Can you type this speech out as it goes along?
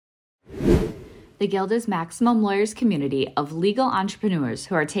The Guild is Maximum Lawyers' community of legal entrepreneurs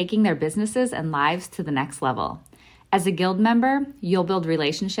who are taking their businesses and lives to the next level. As a Guild member, you'll build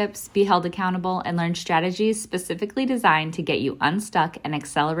relationships, be held accountable, and learn strategies specifically designed to get you unstuck and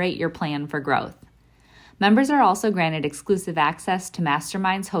accelerate your plan for growth. Members are also granted exclusive access to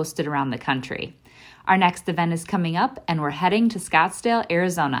masterminds hosted around the country. Our next event is coming up, and we're heading to Scottsdale,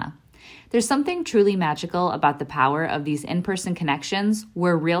 Arizona. There's something truly magical about the power of these in-person connections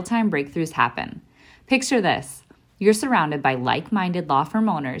where real-time breakthroughs happen. Picture this. You're surrounded by like-minded law firm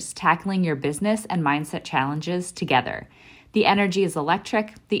owners tackling your business and mindset challenges together. The energy is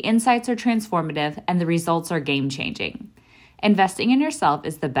electric, the insights are transformative, and the results are game-changing. Investing in yourself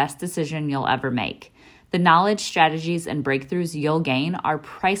is the best decision you'll ever make. The knowledge, strategies, and breakthroughs you'll gain are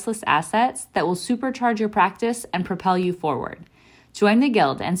priceless assets that will supercharge your practice and propel you forward. Join the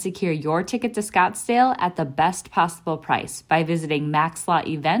Guild and secure your ticket to Scottsdale at the best possible price by visiting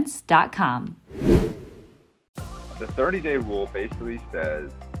maxlawevents.com. The 30-day rule basically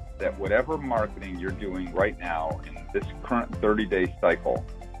says that whatever marketing you're doing right now in this current 30-day cycle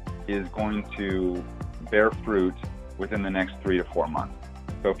is going to bear fruit within the next 3 to 4 months.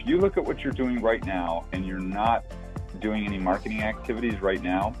 So if you look at what you're doing right now and you're not doing any marketing activities right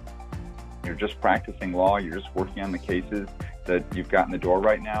now, you're just practicing law, you're just working on the cases that you've got in the door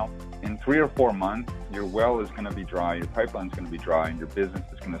right now, in 3 or 4 months, your well is going to be dry, your pipeline is going to be dry, and your business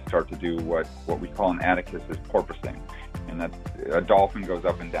is going to start to do what we call in Atticus is porpoising. And that's a dolphin goes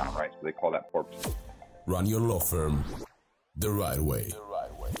up and down, right? So they call that porpoising. Run your law firm the right way.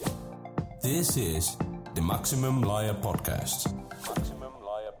 This is the Maximum Lawyer Podcast.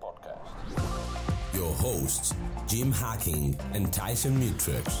 Your hosts, Jim Hacking and Tyson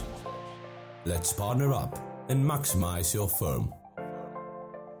Mutrux. Let's partner up and maximize your firm.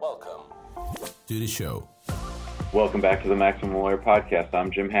 Welcome to the show. Welcome back to the Maximum Lawyer Podcast.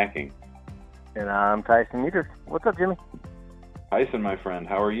 I'm Jim Hacking. And I'm Tyson Mutrux. What's up, Jimmy? Tyson, my friend,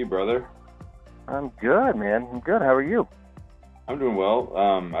 how are you, brother? I'm good, man. I'm good. How are you? I'm doing well.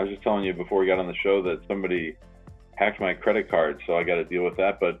 I was just telling you before we got on the show that somebody hacked my credit card, so I got to deal with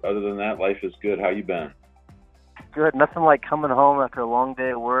that. But other than that, life is good. How you been? Good. Nothing like coming home after a long day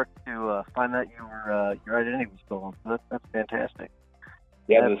at work to find out your identity was stolen. So that's fantastic.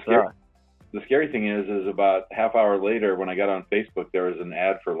 Yeah, the scary thing is about half hour later when I got on Facebook, there was an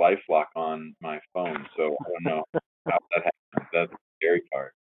ad for LifeLock on my phone. So I don't know how that happened. That's the scary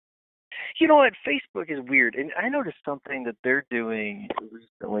part. You know what? Facebook is weird. And I noticed something that they're doing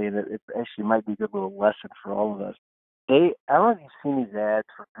recently that it actually might be a good little lesson for all of us. I don't know if you've seen these ads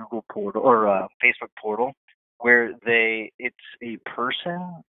for Google Portal or Facebook Portal, where it's a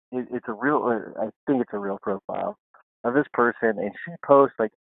person, it's a real, I think it's a real profile of this person, and she posts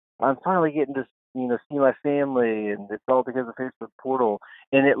like, I'm finally getting to, see my family, and it's all because of Facebook Portal,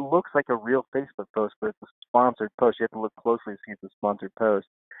 and it looks like a real Facebook post, but it's a sponsored post. You have to look closely to see it's a sponsored post.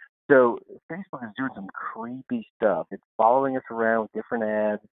 So Facebook is doing some creepy stuff. It's following us around with different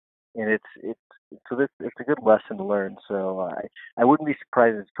ads, and it's a good lesson to learn. So I wouldn't be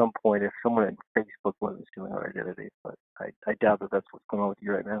surprised at some point if someone at Facebook wasn't stealing our identity, but I doubt that that's what's going on with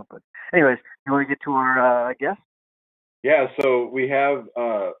you right now. But anyways, you want to get to our guest? Yeah, so we have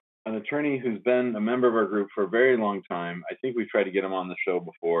an attorney who's been a member of our group for a very long time. I think we've tried to get him on the show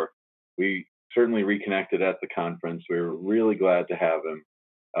before. We certainly reconnected at the conference. We were really glad to have him.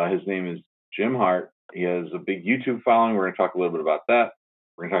 His name is Jim Hart. He has a big YouTube following. We're going to talk a little bit about that.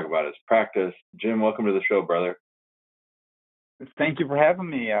 We're going to talk about his practice. Jim, welcome to the show, brother. Thank you for having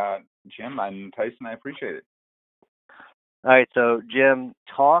me, Jim. I'm Tyson. I appreciate it. All right, so Jim,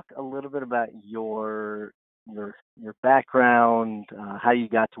 talk a little bit about your background, how you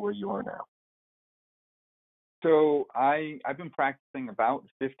got to where you are now. So I've been practicing about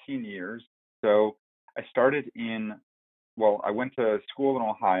 15 years. So I started I went to school in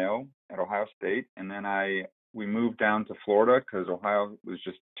Ohio, at Ohio State, and then we moved down to Florida because Ohio was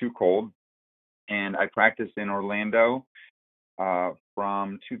just too cold. And I practiced in Orlando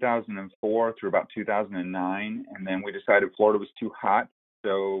from 2004 through about 2009. And then we decided Florida was too hot.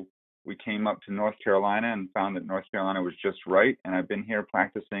 So we came up to North Carolina and found that North Carolina was just right. And I've been here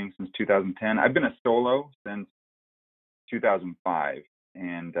practicing since 2010. I've been a solo since 2005.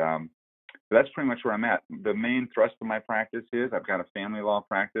 And so that's pretty much where I'm at. The main thrust of my practice is I've got a family law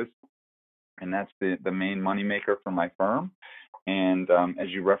practice, and that's the main moneymaker for my firm. And as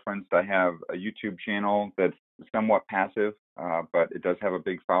you referenced, I have a YouTube channel that's somewhat passive, but it does have a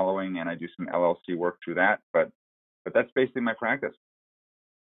big following, and I do some LLC work through that. But that's basically my practice.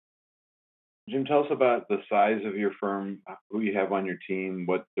 Jim, tell us about the size of your firm, who you have on your team,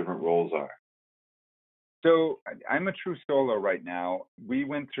 what different roles are. So I'm a true solo right now. We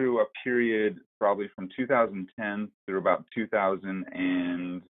went through a period probably from 2010 through about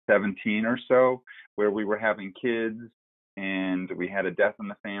 2017 or so, where we were having kids and we had a death in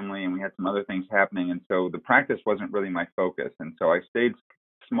the family and we had some other things happening. And so the practice wasn't really my focus. And so I stayed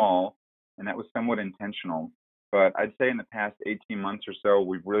small, and that was somewhat intentional. But I'd say in the past 18 months or so,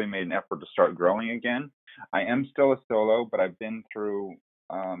 we've really made an effort to start growing again. I am still a solo, but I've been through,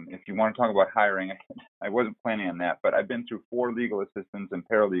 if you want to talk about hiring, I wasn't planning on that, but I've been through 4 legal assistants and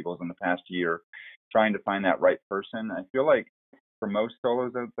paralegals in the past year trying to find that right person. I feel like for most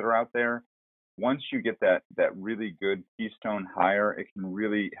solos that are out there, once you get that really good keystone hire, it can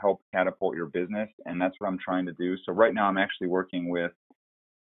really help catapult your business, and that's what I'm trying to do. So right now I'm actually working with,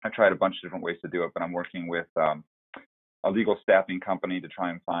 I tried a bunch of different ways to do it, but I'm working with a legal staffing company to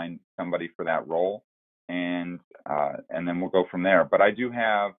try and find somebody for that role, and then we'll go from there. But I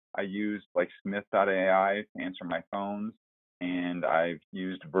use like Smith.ai to answer my phones, and I've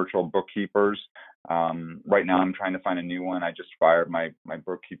used virtual bookkeepers. Right now I'm trying to find a new one. I just fired my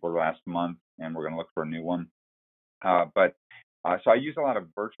bookkeeper last month, and we're going to look for a new one. So I use a lot of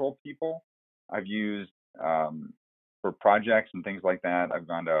virtual people. I've used for projects and things like that. I've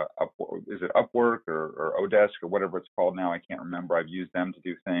gone to Upwork or Odesk or whatever it's called now. I can't remember. I've used them to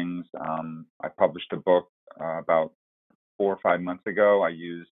do things. I published a book about 4 or 5 months ago. I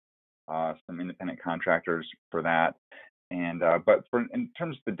used some independent contractors for that. And but in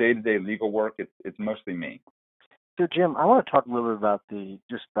terms of the day-to-day legal work, it's mostly me. So, Jim, I want to talk a little bit about the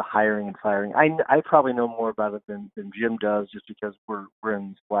hiring and firing. I probably know more about it than Jim does, just because we're in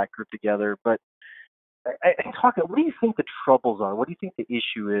this Slack group together. But what do you think the troubles are? What do you think the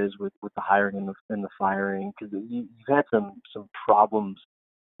issue is with the hiring and the firing? Because you've had some problems.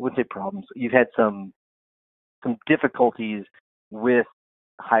 I wouldn't say problems. You've had some difficulties with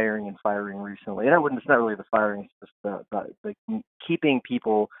hiring and firing recently. And it's not really the firing, it's just the keeping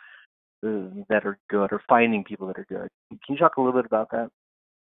people that are good, or finding people that are good. Can you talk a little bit about that?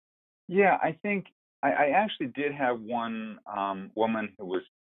 Yeah, I think I actually did have one woman who was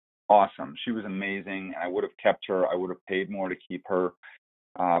awesome. She was amazing. I would have kept her. I would have paid more to keep her.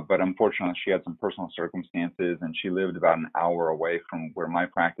 But unfortunately, she had some personal circumstances, and she lived about an hour away from where my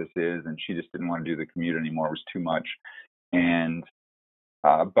practice is, and she just didn't want to do the commute anymore. It was too much. And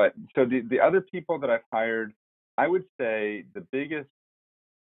but so the other people that I've hired, I would say the biggest.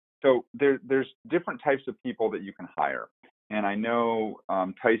 So there's different types of people that you can hire. And I know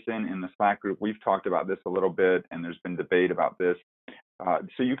Tyson in the Slack group, we've talked about this a little bit, and there's been debate about this.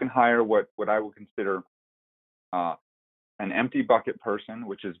 So you can hire what I would consider an empty bucket person,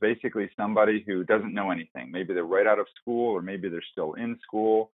 which is basically somebody who doesn't know anything. Maybe they're right out of school, or maybe they're still in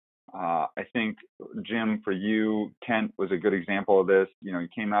school. I think, Jim, for you, Kent was a good example of this. You know, he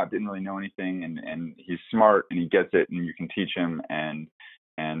came out, didn't really know anything, and he's smart and he gets it, and you can teach him, and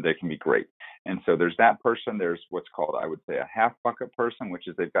they can be great. And so there's that person. There's what's called, I would say, a half bucket person, which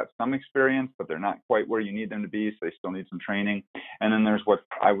is they've got some experience, but they're not quite where you need them to be, so they still need some training. And then there's what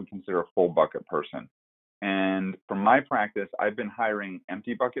I would consider a full bucket person. And from my practice, I've been hiring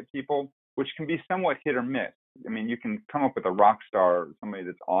empty bucket people, which can be somewhat hit or miss. I mean, you can come up with a rock star, somebody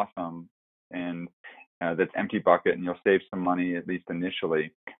that's awesome and that's empty bucket, and you'll save some money, at least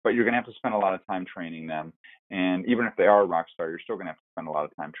initially, but you're going to have to spend a lot of time training them. And even if they are a rock star, you're still going to have to spend a lot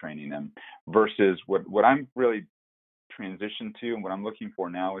of time training them, versus what I'm really transitioned to and what I'm looking for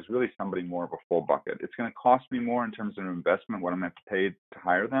now is really somebody more of a full bucket. It's going to cost me more in terms of investment, what I'm going to have to pay to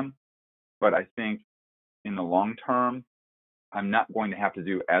hire them. But I think in the long term, I'm not going to have to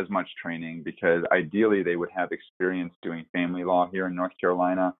do as much training, because ideally they would have experience doing family law here in North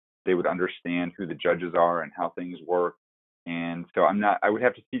Carolina. They would understand who the judges are and how things work. And so I would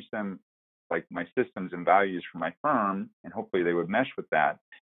have to teach them like my systems and values for my firm, and hopefully they would mesh with that.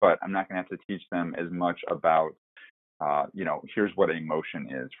 But I'm not going to have to teach them as much about, here's what a motion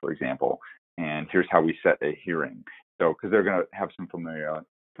is, for example, and here's how we set a hearing. So, because they're going to have some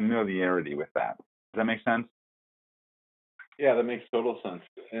familiarity with that. Does that make sense? Yeah, that makes total sense.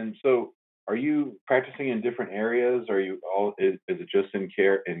 And so, are you practicing in different areas? Are you is it just in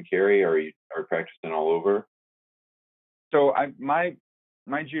Cary, or are you practicing all over? So my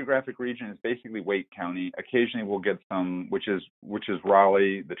geographic region is basically Wake County. Occasionally we'll get some, which is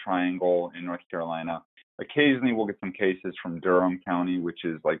Raleigh, the Triangle in North Carolina. Occasionally we'll get some cases from Durham County, which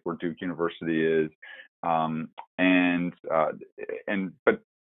is like where Duke University is. But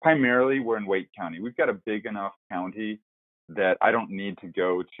primarily we're in Wake County. We've got a big enough county that I don't need to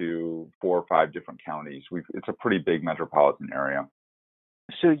go to 4 or 5 different counties. It's a pretty big metropolitan area.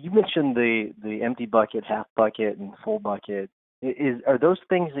 So you mentioned the empty bucket, half bucket, and full bucket. Are those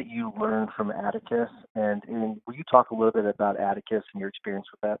things that you learned from Atticus? And will you talk a little bit about Atticus and your experience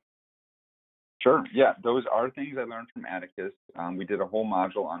with that? Sure. Yeah, those are things I learned from Atticus. We did a whole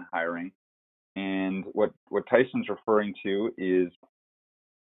module on hiring, and what Tyson's referring to is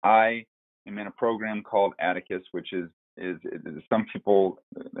I am in a program called Atticus, which is some people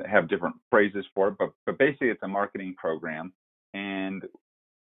have different phrases for it, but basically it's a marketing program. And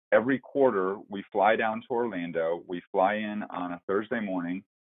every quarter we fly down to Orlando. We fly in on a Thursday morning.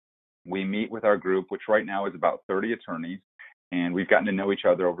 We meet with our group, which right now is about 30 attorneys, and we've gotten to know each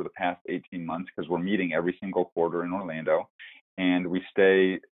other over the past 18 months because we're meeting every single quarter in Orlando. And we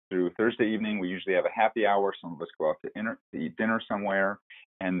stay through Thursday evening. We usually have a happy hour. Some of us go out to eat dinner somewhere.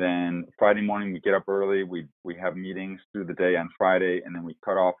 And then Friday morning, we get up early. We have meetings through the day on Friday, and then we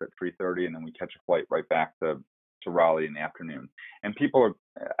cut off at 3:30, and then we catch a flight right back to Raleigh in the afternoon. And people are,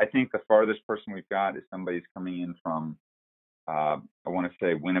 I think the farthest person we've got is somebody's coming in from, I want to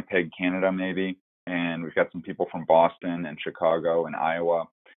say Winnipeg, Canada, maybe. And we've got some people from Boston and Chicago and Iowa,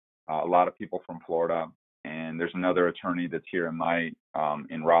 a lot of people from Florida. And there's another attorney that's here in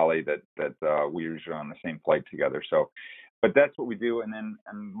Raleigh that we're usually on the same flight together. So, but that's what we do. And then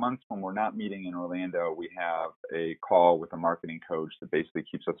in months when we're not meeting in Orlando, we have a call with a marketing coach that basically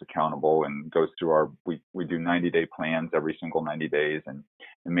keeps us accountable and goes through we do 90-day plans every single 90 days and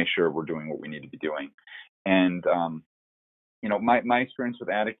make sure we're doing what we need to be doing. And, my experience with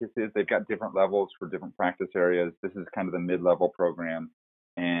Atticus is they've got different levels for different practice areas. This is kind of the mid-level program.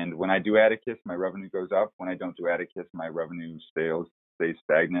 And when I do Atticus, my revenue goes up. When I don't do Atticus, my revenue stays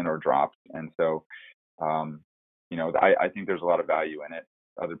stagnant or drops. And so, I think there's a lot of value in it.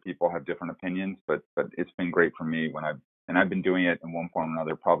 Other people have different opinions, but it's been great for me I've been doing it in one form or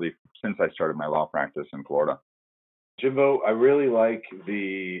another probably since I started my law practice in Florida. Jimbo, I really like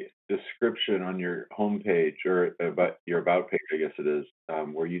the description on your homepage or about your about page, I guess it is,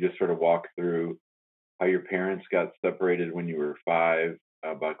 where you just sort of walk through how your parents got separated when you were 5,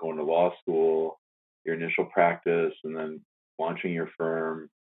 about going to law school, your initial practice, and then launching your firm,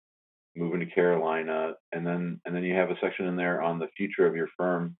 moving to Carolina, and then you have a section in there on the future of your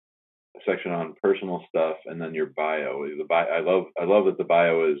firm, a section on personal stuff, and then your bio. I love that the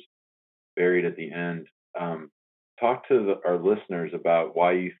bio is buried at the end. Talk to our listeners about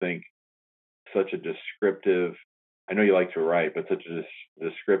why you think such a descriptive, I know you like to write, but such a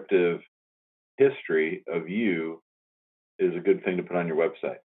descriptive history of you is a good thing to put on your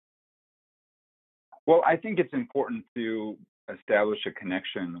website. Well, I think it's important to establish a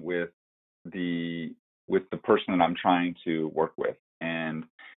connection with the person that I'm trying to work with, and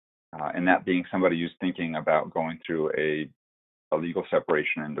that being somebody who's thinking about going through a legal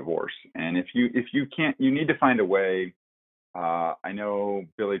separation and divorce. And if you can't, you need to find a way. I know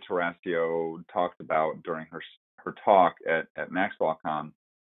Billy Tarascio talked about during her talk at MaxLawCon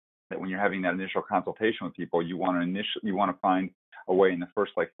that when you're having that initial consultation with people, you want to find a way in the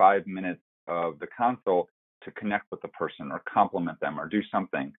first 5 minutes of the consult to connect with the person or compliment them or do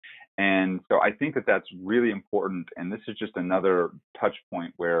something. And so I think that that's really important. And this is just another touch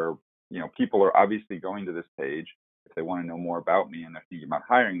point where, people are obviously going to this page if they want to know more about me and they're thinking about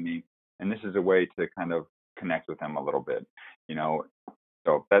hiring me. And this is a way to kind of connect with them a little bit,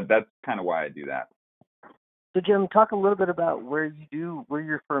 so that's kind of why I do that. So Jim, talk a little bit about where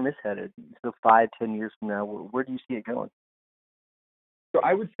your firm is headed. So 5-10 years from now, where do you see it going? So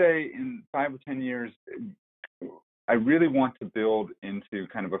I would say in 5 or 10 years, I really want to build into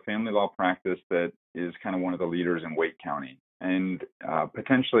kind of a family law practice that is kind of one of the leaders in Wake County and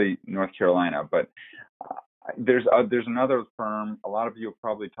potentially North Carolina. But there's another firm. A lot of you have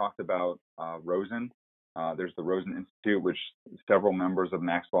probably talked about Rosen. There's the Rosen Institute, which several members of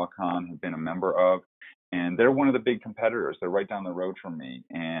MaxLawCon have been a member of, and they're one of the big competitors. They're right down the road from me,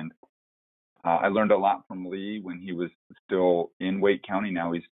 and I learned a lot from Lee when he was still in Wake County.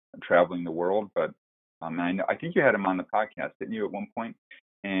 Now he's traveling the world, but I think you had him on the podcast, didn't you, at one point?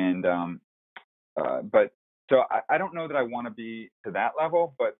 And so I don't know that I want to be to that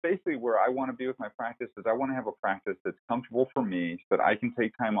level, but basically where I want to be with my practice is I want to have a practice that's comfortable for me so that I can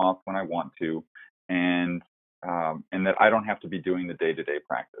take time off when I want to, and that I don't have to be doing the day-to-day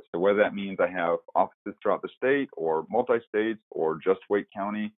practice. So whether that means I have offices throughout the state or multi-states or just Wake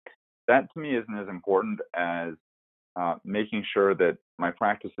County, that to me isn't as important as making sure that my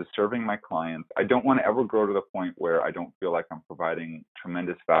practice is serving my clients. I don't want to ever grow to the point where I don't feel like I'm providing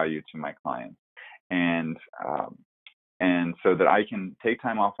tremendous value to my clients. And so that I can take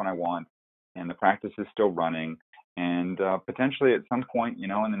time off when I want, and the practice is still running, And potentially at some point, in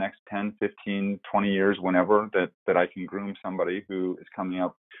the next 10, 15, 20 years, whenever, that I can groom somebody who is coming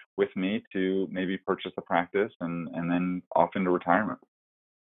up with me to maybe purchase the practice and then off into retirement.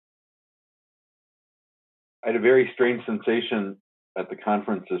 I had a very strange sensation at the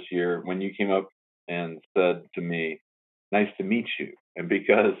conference this year when you came up and said to me, "Nice to meet you." And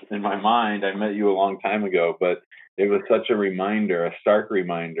because in my mind, I met you a long time ago, but it was such a reminder, a stark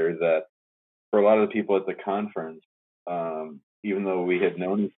reminder that for a lot of the people at the conference, even though we had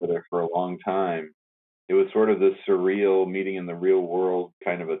known each other for a long time, it was sort of this surreal meeting in the real world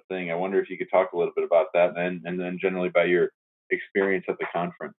kind of a thing. I wonder if you could talk a little bit about that, and then generally about your experience at the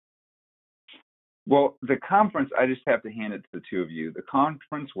conference. Well, the conference, I just have to hand it to the two of you. The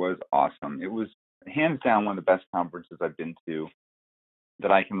conference was awesome. It was hands down one of the best conferences I've been to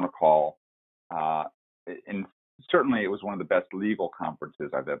that I can recall. And certainly it was one of the best legal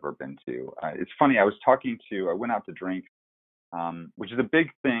conferences I've ever been to. It's funny, I went out to drink, which is a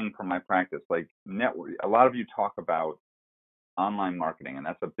big thing for my practice. Like network, a lot of you talk about online marketing, and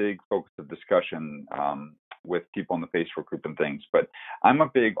that's a big focus of discussion with people in the Facebook group and things. But I'm a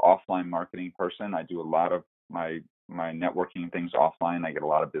big offline marketing person. I do a lot of my networking things offline. I get a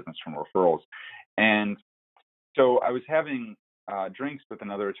lot of business from referrals. And so I was having drinks with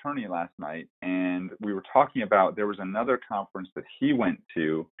another attorney last night, and we were talking about there was another conference that he went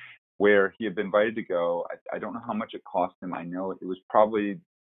to where he had been invited to go. I don't know how much it cost him. I know it was probably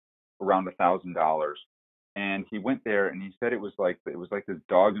around $1,000. And he went there, and he said it was like this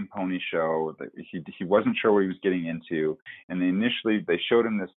dog and pony show that he wasn't sure what he was getting into. And they showed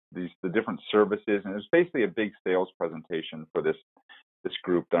him the different services, and it was basically a big sales presentation for this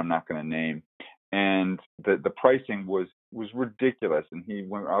group that I'm not going to name. And the pricing was ridiculous. And he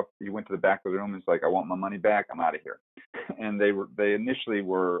went to the back of the room and was like, "I want my money back. I'm out of here." And they initially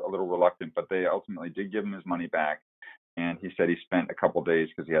were a little reluctant, but they ultimately did give him his money back. And he said he spent a couple of days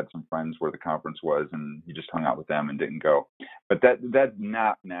because he had some friends where the conference was, and he just hung out with them and didn't go. But that's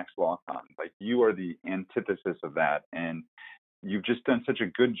not Max LawCon. Like, you are the antithesis of that, and you've just done such a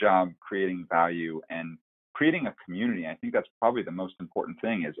good job creating value and creating a community. I think that's probably the most important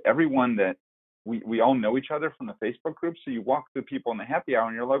thing. Is everyone that we all know each other from the Facebook group. So you walk through people in the happy hour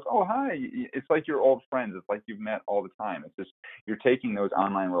and you're like, "Oh, hi." It's like you're old friends. It's like you've met all the time. It's just, you're taking those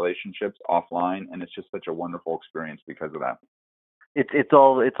online relationships offline, and it's just such a wonderful experience because of that. It's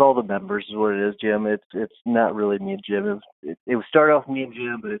all the members is what it is, Jim. It's not really me and Jim. It was started off me and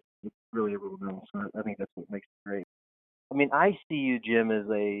Jim, but it's really everyone else. So I think that's what makes it great. I mean, I see you, Jim, as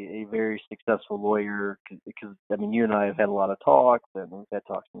a very successful lawyer because I mean, you and I have had a lot of talks, and we've had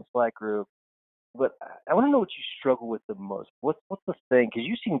talks in the Slack group. But I want to know what you struggle with the most. What's the thing? Because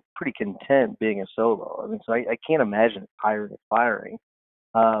you seem pretty content being a solo. I mean, so I can't imagine hiring and firing.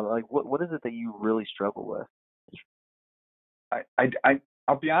 Like, what is it that you really struggle with?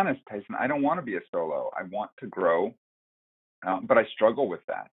 I'll be honest, Tyson. I don't want to be a solo. I want to grow, but I struggle with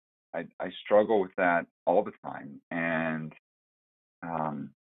that. I struggle with that all the time, and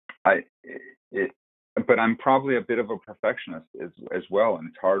but I'm probably a bit of a perfectionist as well, and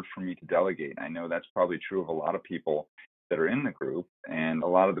it's hard for me to delegate. I know that's probably true of a lot of people that are in the group, and a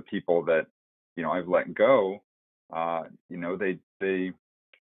lot of the people that I've let go. The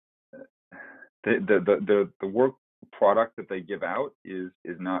work product that they give out is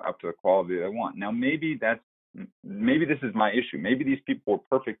not up to the quality that I want. Now maybe this is my issue. Maybe these people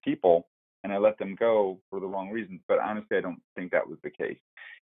were perfect people and I let them go for the wrong reasons, but honestly I don't think that was the case.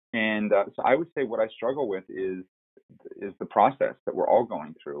 And so I would say what I struggle with is the process that we're all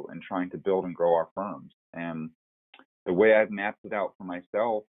going through and trying to build and grow our firms. And the way I've mapped it out for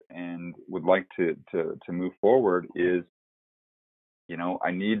myself and would like to move forward is,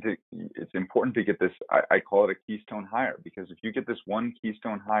 it's important to get this, I call it a keystone hire, because if you get this one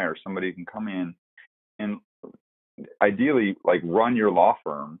keystone hire, somebody can come in and ideally like run your law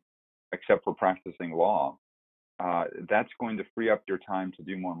firm, except for practicing law. That's going to free up your time to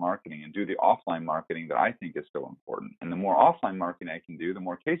do more marketing and do the offline marketing that I think is so important. And the more offline marketing I can do, the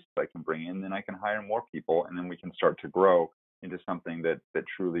more cases I can bring in, then I can hire more people, and then we can start to grow into something that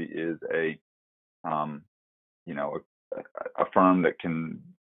truly is a firm that can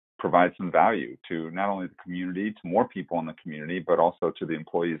provide some value to not only the community, to more people in the community, but also to the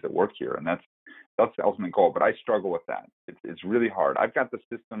employees that work here. And that's the ultimate goal. But I struggle with that. It's really hard. I've got the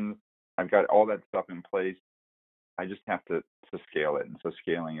systems, I've got all that stuff in place. I just have to scale it. And so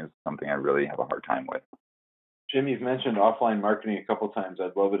scaling is something I really have a hard time with. Jim, you've mentioned offline marketing a couple of times.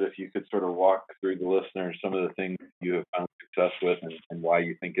 I'd love it if you could sort of walk through the listeners some of the things you have found success with and why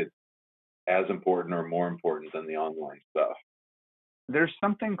you think it's as important or more important than the online stuff. there's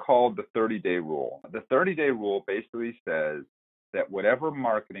something called the 30-day rule. The 30-day rule basically says that whatever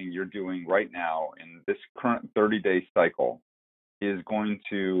marketing you're doing right now in this current 30-day cycle is going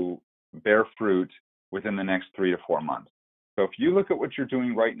to bear fruit within the next 3 to 4 months. So if you look at what you're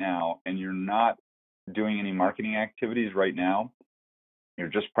doing right now and you're not doing any marketing activities right now, you're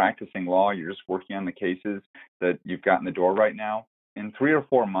just practicing law, you're just working on the cases that you've got in the door right now, in 3 or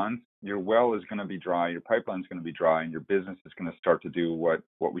 4 months, your well is going to be dry, your pipeline is going to be dry, and your business is going to start to do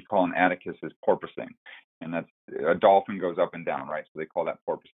what we call in Atticus is porpoising. And that's a dolphin goes up and down, right? So they call that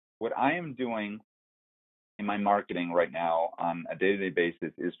porpoising. What I am doing in my marketing right now on a day-to-day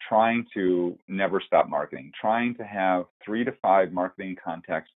basis is trying to never stop marketing, trying to have 3 to 5 marketing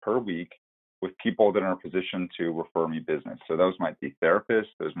contacts per week with people that are in a position to refer me business. So those might be therapists,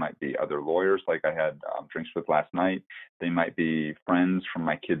 those might be other lawyers like I had drinks with last night. They might be friends from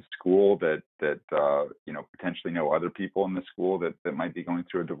my kids' school that potentially know other people in the school that might be going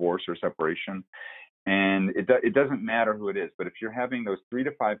through a divorce or separation. And it doesn't matter who it is, but if you're having those 3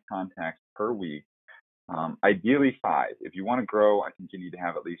 to 5 contacts per week, ideally 5. If you want to grow, I think you need to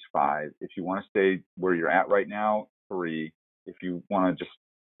have at least 5. If you want to stay where you're at right now, 3. If you want to just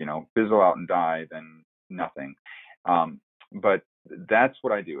fizzle out and die, then nothing. But that's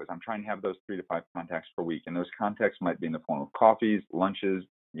what I do is I'm trying to have those 3 to 5 contacts per week. And those contacts might be in the form of coffees, lunches,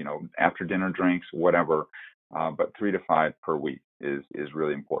 after dinner drinks, whatever. But 3 to 5 per week is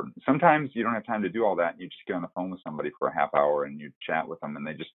really important. Sometimes you don't have time to do all that. You just get on the phone with somebody for a half hour and you chat with them, and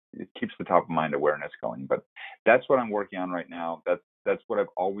it keeps the top of mind awareness going. But that's what I'm working on right now. That's what I've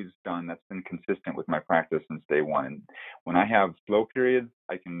always done. That's been consistent with my practice since day one. And when I have slow periods,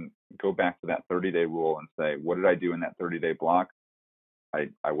 I can go back to that 30-day rule and say, what did I do in that 30-day block?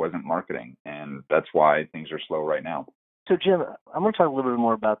 I wasn't marketing, and that's why things are slow right now. So, Jim, I'm going to talk a little bit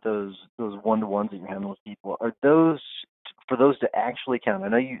more about those one-to-ones that you're having with people. Are those for those to actually count? I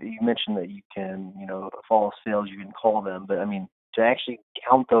know you mentioned that you can, follow sales, you can call them, but I mean, to actually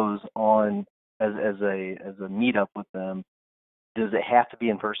count those on as a meetup with them, does it have to be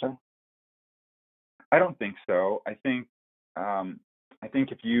in person? I don't think so. I think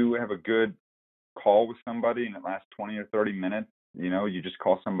if you have a good call with somebody and it lasts 20 or 30 minutes, you just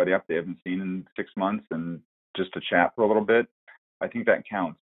call somebody up they haven't seen in 6 months and just to chat for a little bit, I think that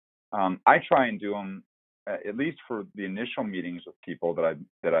counts. I try and do them at least for the initial meetings with people that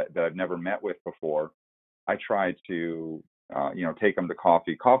I've never met with before. I try to take them to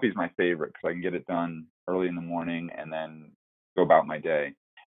coffee. Coffee is my favorite because I can get it done early in the morning and then go about my day.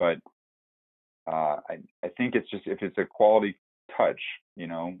 But I think it's just if it's a quality touch,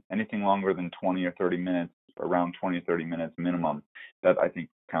 anything longer than 20 or 30 minutes, around 20 or 30 minutes minimum, that I think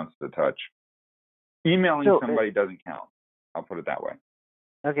counts as a touch. Emailing somebody doesn't count. I'll put it that way.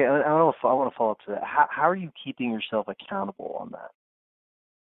 Okay, I want to follow up to that. How are you keeping yourself accountable on that?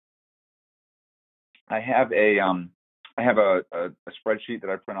 I have a spreadsheet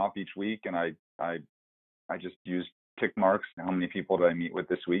that I print off each week, and I just use tick marks. How many people did I meet with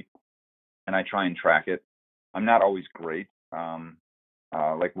this week? And I try and track it. I'm not always great.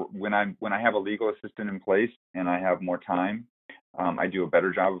 Like when I have a legal assistant in place and I have more time, I do a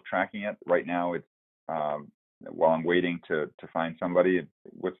better job of tracking it. Right now, it's while I'm waiting to find somebody.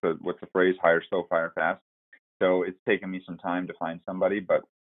 What's the phrase? Hire slow, fire fast. So it's taken me some time to find somebody, but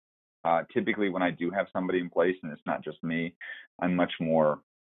typically when I do have somebody in place and it's not just me, I'm much more.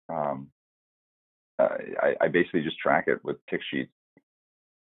 I basically just track it with tick sheets.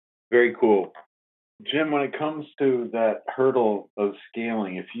 Very cool. Jim, when it comes to that hurdle of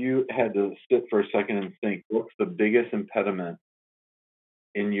scaling, if you had to sit for a second and think, what's the biggest impediment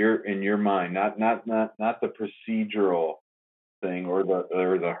in your mind? Not the procedural thing or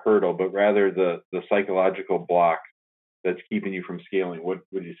the hurdle, but rather the psychological block that's keeping you from scaling. What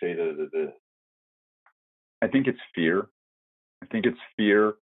would you say that it is? I think it's fear. I think it's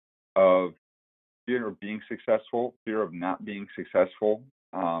fear of being successful, fear of not being successful.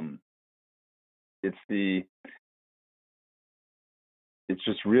 It's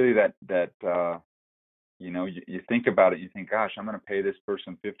just really that you think about it, you think, gosh, I'm going to pay this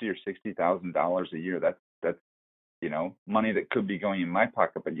person $50,000 or $60,000 a year. That's money that could be going in my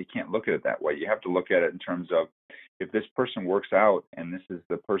pocket, but you can't look at it that way. You have to look at it in terms of if this person works out and this is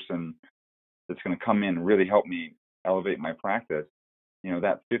the person that's going to come in and really help me elevate my practice,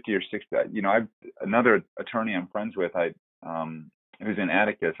 that 50 or 60, another attorney I'm friends with, who's in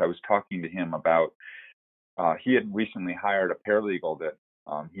Atticus, I was talking to him about, he had recently hired a paralegal that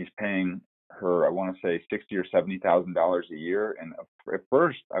he's paying her, I want to say $60,000 or $70,000 a year. And at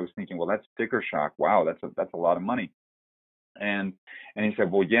first I was thinking, well, that's sticker shock. Wow, that's a lot of money. And he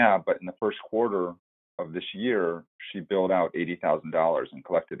said, well, yeah, but in the first quarter of this year, she billed out $80,000 and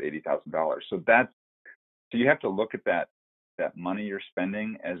collected $80,000. So you have to look at that money you're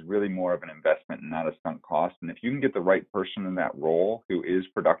spending as really more of an investment and not a sunk cost. And if you can get the right person in that role who is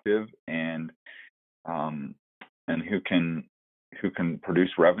productive and who can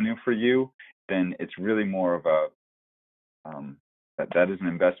produce revenue for you, then it's really more of a that is an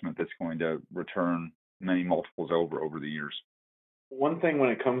investment that's going to return many multiples over the years. One thing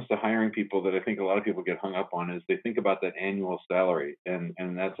when it comes to hiring people that I think a lot of people get hung up on is they think about that annual salary, and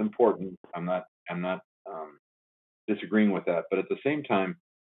that's important. I'm not disagreeing with that, but at the same time,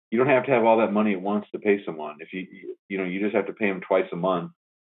 you don't have to have all that money at once to pay someone. If you just have to pay them twice a month,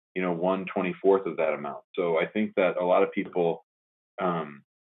 1/24 of that amount. So I think that a lot of people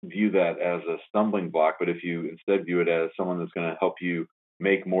view that as a stumbling block, but if you instead view it as someone that's going to help you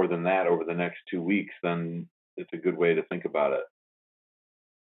make more than that over the next 2 weeks, then it's a good way to think about it.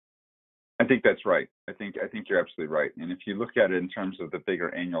 I think that's right. I think you're absolutely right. And if you look at it in terms of the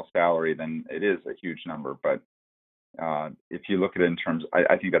bigger annual salary, then it is a huge number. But if you look at it in terms,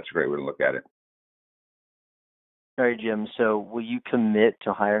 I think that's a great way to look at it. All right, Jim. So will you commit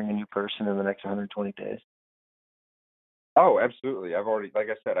to hiring a new person in the next 120 days? Oh, absolutely. I've already, like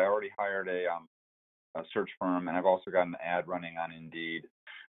I said, I already hired a search firm, and I've also got an ad running on Indeed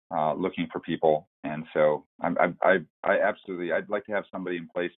looking for people. And so I absolutely, I'd like to have somebody in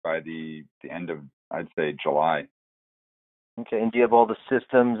place by the end of, I'd say, July. Okay. And do you have all the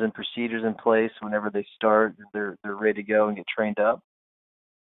systems and procedures in place whenever they start? They're ready to go and get trained up?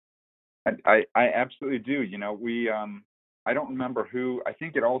 I absolutely do. I don't remember who. I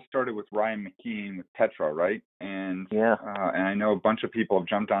think it all started with Ryan McKean with Tetra, right? And yeah. And I know a bunch of people have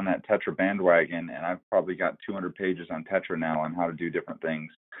jumped on that Tetra bandwagon, and I've probably got 200 pages on Tetra now on how to do different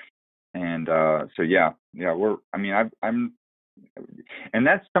things. And so yeah, I'm, and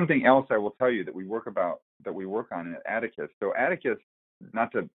that's something else I will tell you that we work on at Atticus. So Atticus,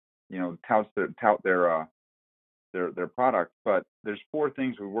 not to tout their product, but there's 4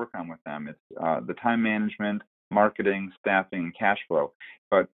 things we work on with them. It's the time management, marketing, staffing, and cash flow.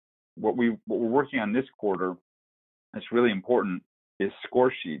 But what we're working on this quarter that's really important is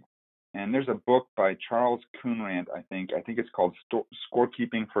score sheets. And there's a book by Charles Coonrant, I think it's called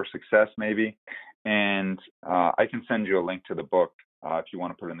Scorekeeping for Success, maybe. And I can send you a link to the book if you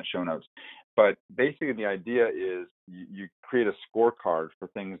want to put it in the show notes. But basically the idea is you create a scorecard for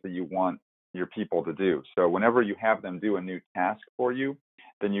things that you want your people to do. So whenever you have them do a new task for you,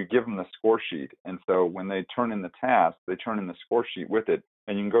 then you give them the score sheet. And so when they turn in the task, they turn in the score sheet with it.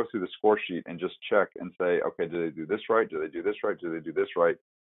 And you can go through the score sheet and just check and say, okay, do they do this right? Do they do this right? Do they do this right?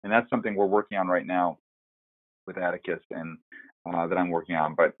 And that's something we're working on right now with Atticus and that I'm working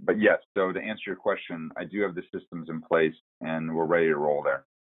on. But yes, so to answer your question, I do have the systems in place and we're ready to roll there.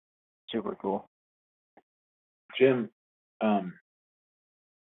 Super cool. Jim,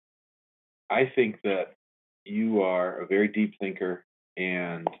 I think that you are a very deep thinker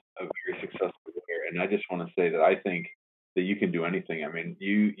and a very successful lawyer. And I just want to say that I think that you can do anything. I mean,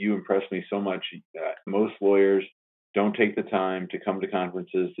 you impress me so much. Most lawyers don't take the time to come to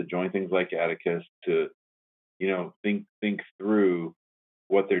conferences, to join things like Atticus, to think through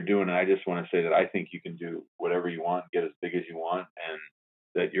what they're doing. And I just want to say that I think you can do whatever you want, get as big as you want, and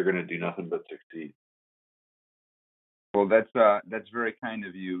that you're going to do nothing but succeed. Well, that's very kind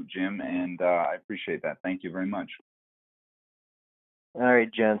of you, Jim, and I appreciate that. Thank you very much. All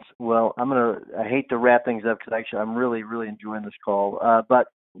right, gents. Well, I hate to wrap things up because actually I'm really, really enjoying this call, but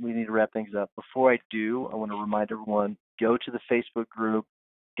we need to wrap things up. Before I do, I want to remind everyone, go to the Facebook group,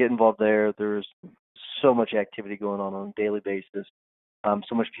 get involved there. There's so much activity going on a daily basis,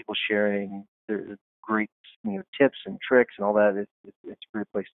 so much people sharing their great tips and tricks and all that. It's a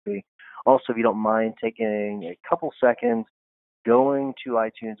great place to be. Also, if you don't mind taking a couple seconds, going to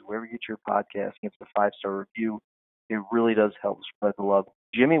iTunes, wherever you get your podcast, give us a 5-star review. It really does help spread the love.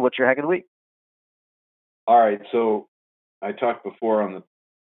 Jimmy, what's your hack of the week? All right. So I talked before on the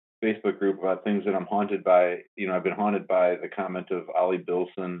Facebook group about things that I'm haunted by. I've been haunted by the comment of Ollie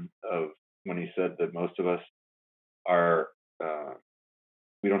Bilson when he said that most of us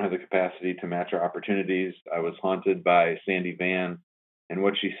we don't have the capacity to match our opportunities. I was haunted by Sandy Vann and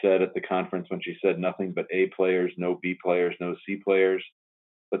what she said at the conference when she said nothing but A players, no B players, no C players.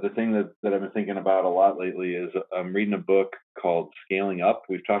 But the thing that I've been thinking about a lot lately is I'm reading a book called Scaling Up.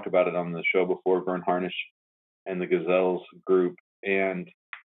 We've talked about it on the show before, Vern Harnish and the Gazelles group. And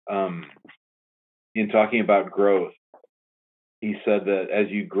in talking about growth, he said that as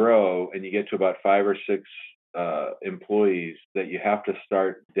you grow and you get to about 5 or 6 employees, that you have to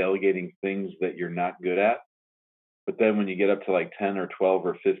start delegating things that you're not good at. But then when you get up to like 10 or 12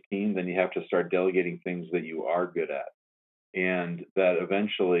 or 15, then you have to start delegating things that you are good at. And that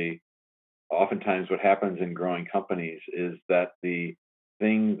eventually, oftentimes what happens in growing companies is that the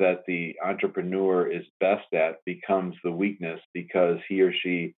thing that the entrepreneur is best at becomes the weakness because he or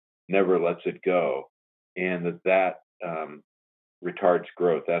she never lets it go. And that retards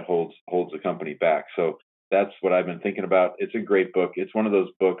growth. That holds the company back. So that's what I've been thinking about. It's a great book. It's one of those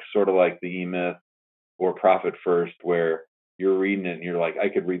books, sort of like the E-Myth or Profit First, where you're reading it and you're like, I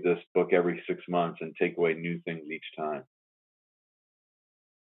could read this book every 6 months and take away new things each time.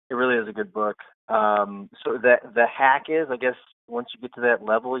 It really is a good book. So the hack is, I guess, once you get to that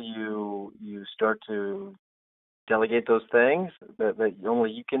level, you start to delegate those things that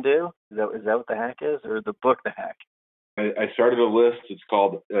only you can do. Is that what the hack is, or the book The Hack? I started a list. It's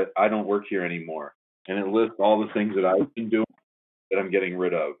called I Don't Work Here Anymore. And it lists all the things that I've been doing that I'm getting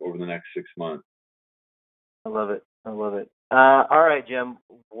rid of over the next 6 months. I love it. All right, Jim,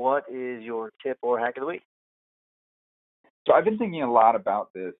 what is your tip or hack of the week? So I've been thinking a lot about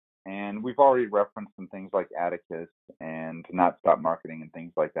this, and we've already referenced some things like Atticus and Not Stop Marketing and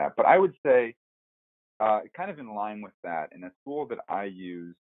things like that. But I would say, kind of in line with that, and a tool that I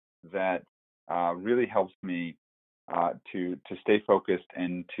use that really helps me to stay focused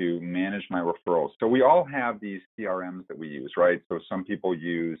and to manage my referrals. So we all have these CRMs that we use, right? So some people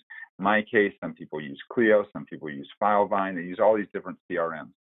use MyCase, some people use Clio, some people use Filevine. They use all these different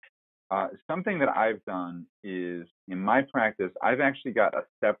CRMs. Something that I've done is, in my practice, I've actually got a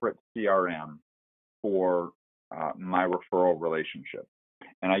separate CRM for my referral relationship.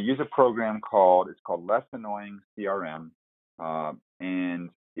 And I use a program called Less Annoying CRM, and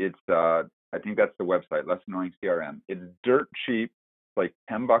it's I think that's the website, Less Annoying CRM. It's dirt cheap, like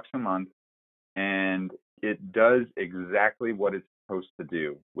 $10 a month, and it does exactly what it's supposed to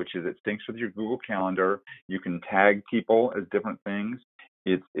do, which is it syncs with your Google Calendar. You can tag people as different things.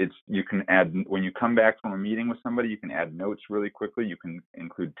 You can add, when you come back from a meeting with somebody, you can add notes really quickly. You can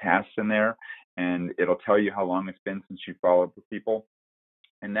include tasks in there, and it'll tell you how long it's been since you followed up with people.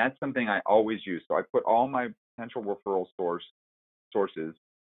 And that's something I always use. So I put all my potential referral sources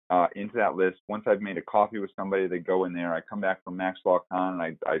into that list. Once I've made a coffee with somebody, they go in there. I come back from MaxLawCon,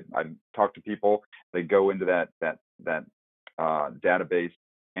 and I talk to people. They go into that database,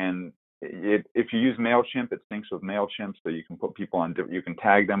 and if you use MailChimp, it syncs with MailChimp, so you can put people on. You can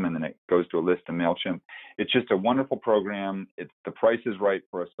tag them, and then it goes to a list in MailChimp. It's just a wonderful program. The price is right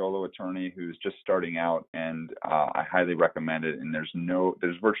for a solo attorney who's just starting out, and I highly recommend it. And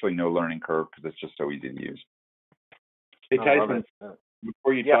there's virtually no learning curve because it's just so easy to use. Hey, Tyson,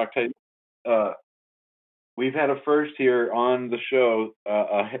 before you talk, Tyson, we've had a first here on the show.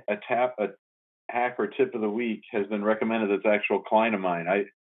 A hack or tip of the week has been recommended as an actual client of mine.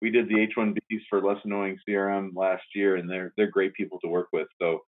 We did the H-1Bs for Less Annoying CRM last year, and they're great people to work with.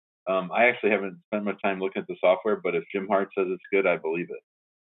 So I actually haven't spent much time looking at the software, but if Jim Hart says it's good, I believe it.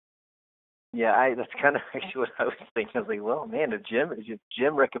 Yeah, that's kind of actually what I was thinking. I was like, well, man, if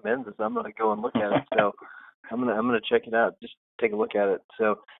Jim recommends this, I'm going to go and look at it. So I'm gonna check it out. Just take a look at it.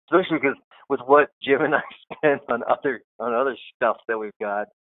 So especially because with what Jim and I spend on other stuff that we've got,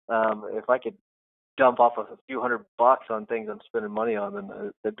 if I could dump off a few $100 on things I'm spending money on,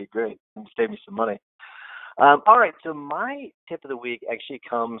 then that'd be great and save me some money. All right, so my tip of the week actually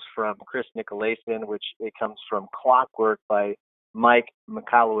comes from Chris Nicolason, which it comes from Clockwork by Mike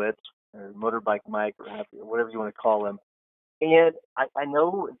Michalowicz, or Motorbike Mike, or whatever you want to call him. And I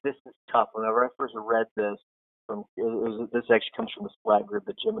know this is tough. Whenever I first read this, this actually comes from the Slack group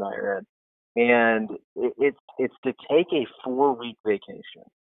that Jim and I are in, and it's to take a 4-week vacation.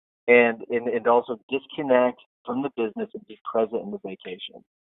 And also disconnect from the business and be present in the vacation.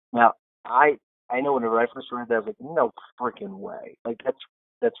 Now, I know whenever I first read that, I was like, no freaking way. Like,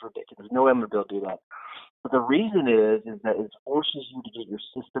 that's ridiculous. No way I'm going to be able to do that. But the reason is that it forces you to get your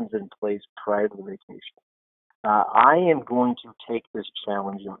systems in place prior to the vacation. I am going to take this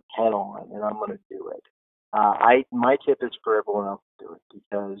challenge head on, and I'm going to do it. My tip is for everyone else to do it,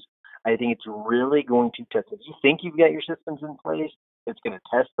 because I think it's really going to test. If you think you've got your systems in place, it's going to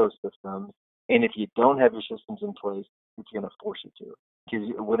test those systems. And if you don't have your systems in place, it's going to force you to. Because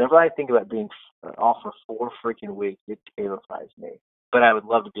whenever I think about being off for 4 freaking weeks, it terrifies me. But I would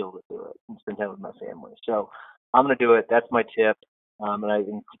love to be able to do it and spend time with my family. So I'm going to do it. That's my tip.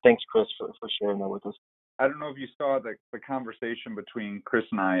 And thanks, Chris, for sharing that with us. I don't know if you saw the conversation between Chris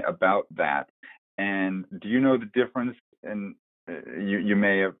and I about that. And do you know the difference? And you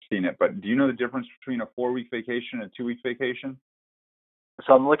may have seen it, but do you know the difference between a 4-week vacation and a 2-week vacation?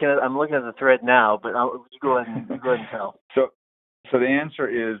 So I'm looking at the thread now, but you go ahead and tell. So the answer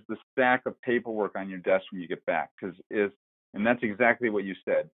is the stack of paperwork on your desk when you get back, and that's exactly what you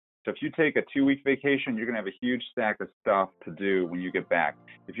said. So if you take a 2-week vacation, you're going to have a huge stack of stuff to do when you get back.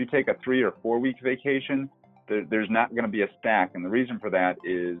 If you take a 3 or 4 week vacation, there's not going to be a stack. And the reason for that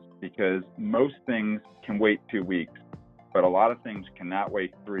is because most things can wait 2 weeks, but a lot of things cannot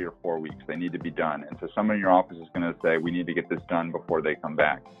wait 3 or 4 weeks. They need to be done. And so someone in your office is going to say, we need to get this done before they come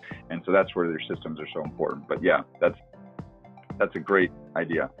back. And so that's where their systems are so important. But yeah, that's a great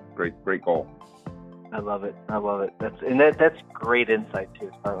idea. Great goal. I love it. That's great insight too.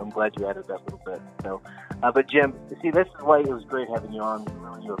 So I'm glad you added that little bit. So, but Jim, see, this is why it was great having you on. We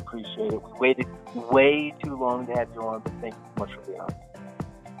really do appreciate it. We waited way too long to have you on, but thank you so much for being on.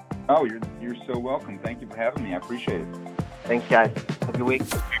 Oh, you're so welcome. Thank you for having me. I appreciate it. Thanks, guys. Have a good week.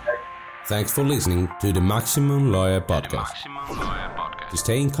 Thanks for listening to the Maximum Lawyer Podcast. To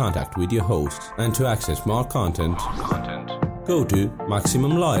stay in contact with your hosts and to access more content, go to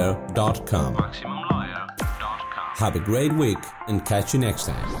MaximumLawyer.com. Have a great week and catch you next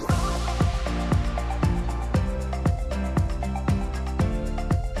time.